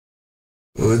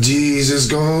Well, Jesus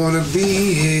gonna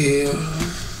be here.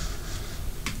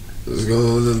 He's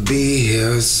gonna be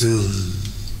here soon.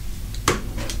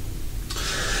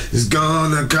 He's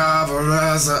gonna cover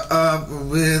us up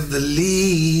with the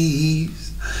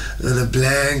leaves and a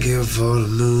blanket for the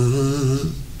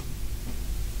moon,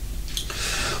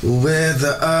 with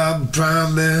a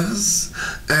promise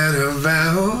and a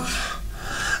vow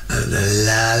and a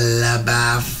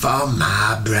lullaby for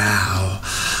my brow.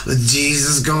 But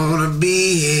Jesus gonna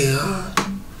be here.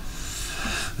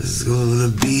 He's gonna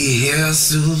be here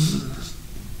soon.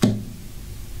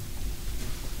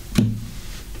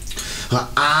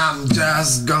 I'm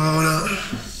just gonna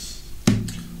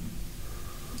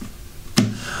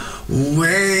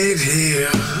wait here.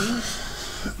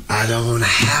 I don't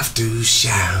have to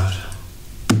shout.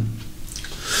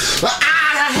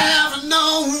 I have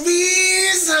no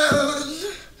reason,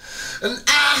 and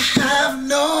I have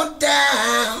no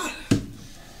doubt.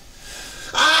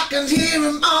 I can hear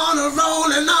him on a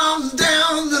rolling on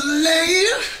down the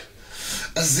lane.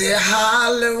 I say,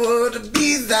 Hollywood,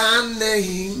 be thy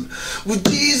name. Well,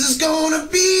 Jesus gonna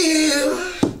be here.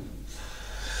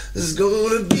 He's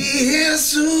gonna be here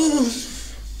soon.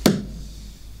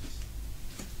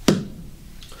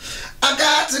 I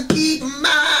got to keep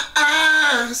my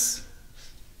eyes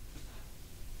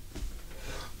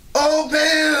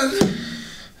open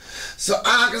so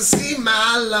I can see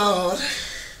my Lord.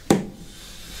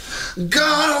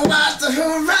 Gonna watch the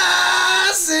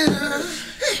horizon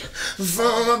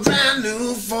from a brand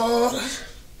new fall.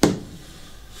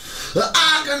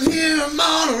 I can hear him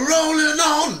on rolling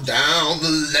on down the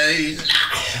lane.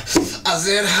 I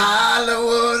said,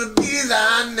 Hollywood, be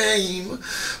thy name.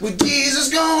 Well, Jesus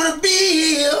gonna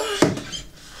be here.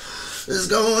 He's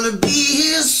gonna be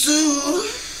here soon.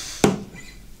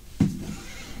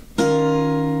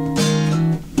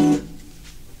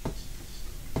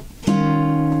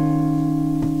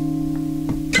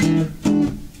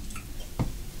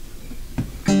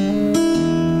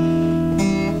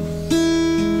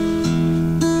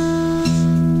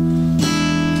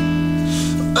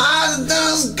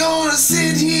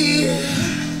 Sit here,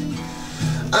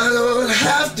 I don't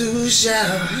have to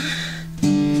shout.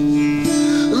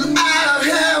 I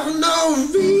have no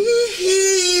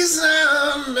reason,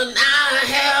 and I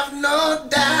have no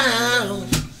doubt.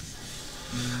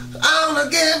 I'm gonna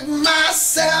get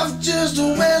myself just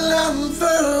well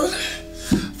unfurled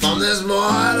from this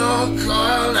mortal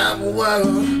coiled up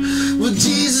world. Well,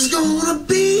 Jesus gonna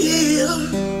be here.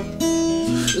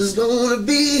 He's gonna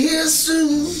be here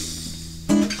soon.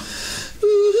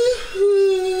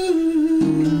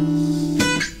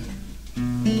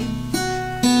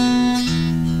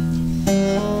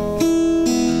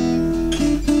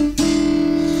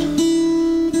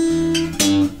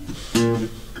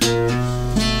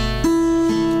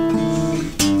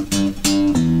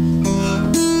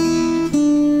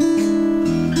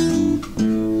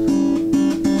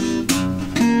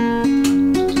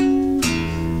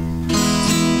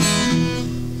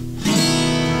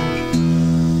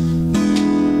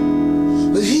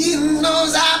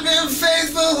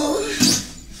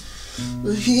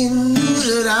 He knew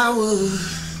that I would,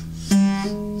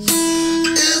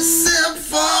 except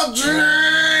for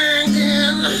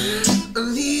drinking,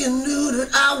 and he knew that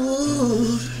I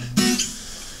would.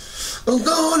 I'm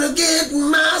gonna get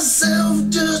myself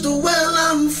just well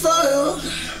unfurled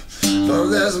from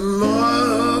this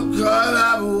mortal coiled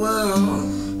up world.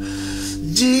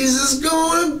 Jesus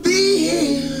gonna be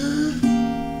here.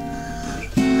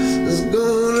 He's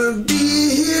gonna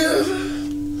be here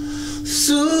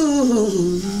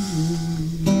soon.